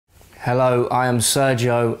Hello, I am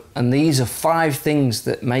Sergio, and these are 5 things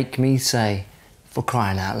that make me say, for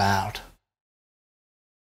crying out loud.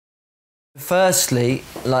 Firstly,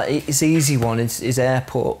 it's easy one, is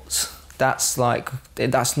airports. That's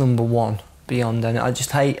number 1, beyond any. I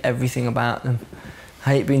just hate everything about them.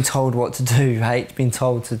 Hate being told what to do, hate being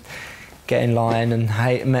told to get in line, and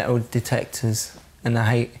hate metal detectors, and I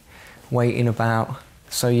hate waiting about.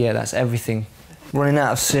 So yeah, that's everything. Running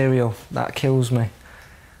out of cereal, that kills me.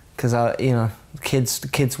 Because the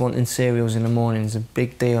kids wanting cereals in the morning is a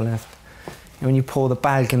big deal. And when you pour the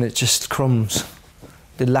bag and it's just crumbs,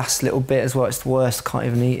 the last little bit as well, it's the worst. Can't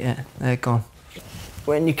even eat it. They're gone.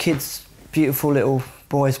 When your kids, beautiful little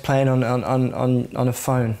boy's playing on a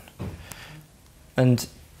phone, and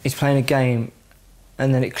he's playing a game,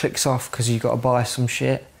 and then it clicks off because you've got to buy some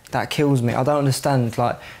shit. That kills me. I don't understand.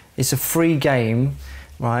 Like, it's a free game,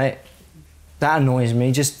 right? That annoys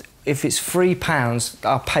me. Just. If it's £3,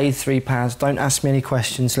 I paid £3, don't ask me any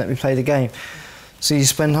questions, let me play the game. So you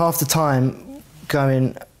spend half the time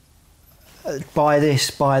going, buy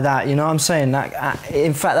this, buy that, you know what I'm saying?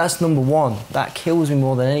 In fact, that's number 1. That kills me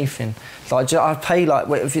more than anything. Like, I pay,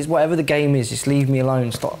 if it's whatever the game is, just leave me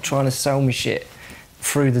alone, stop trying to sell me shit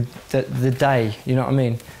through the day, you know what I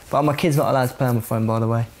mean? But my kid's not allowed to play on my phone, by the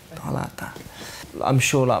way. Not allowed that. I'm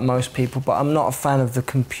sure like most people, but I'm not a fan of the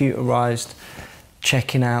computerised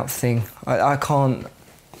checking out thing. I can't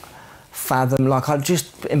fathom, I'd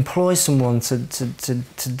just employ someone to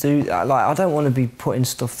do that. I don't want to be putting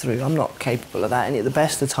stuff through. I'm not capable of that at the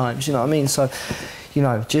best of times, you know what I mean? So,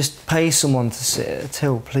 just pay someone to sit at a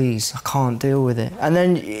till, please. I can't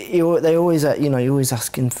you're always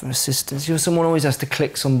asking for assistance. Someone always has to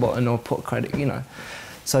click some button or put credit,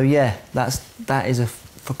 So yeah, that is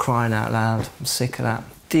for crying out loud. I'm sick of that.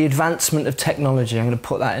 The advancement of technology, I'm going to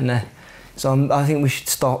put that in there. So I think we should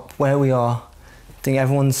stop where we are. I think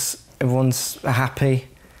everyone's happy.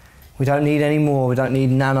 We don't need any more. We don't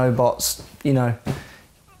need nanobots.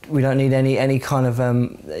 We don't need any kind of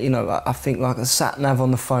I think like a sat nav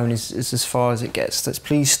on the phone is as far as it gets. Let's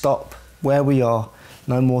please stop where we are.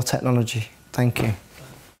 No more technology. Thank you.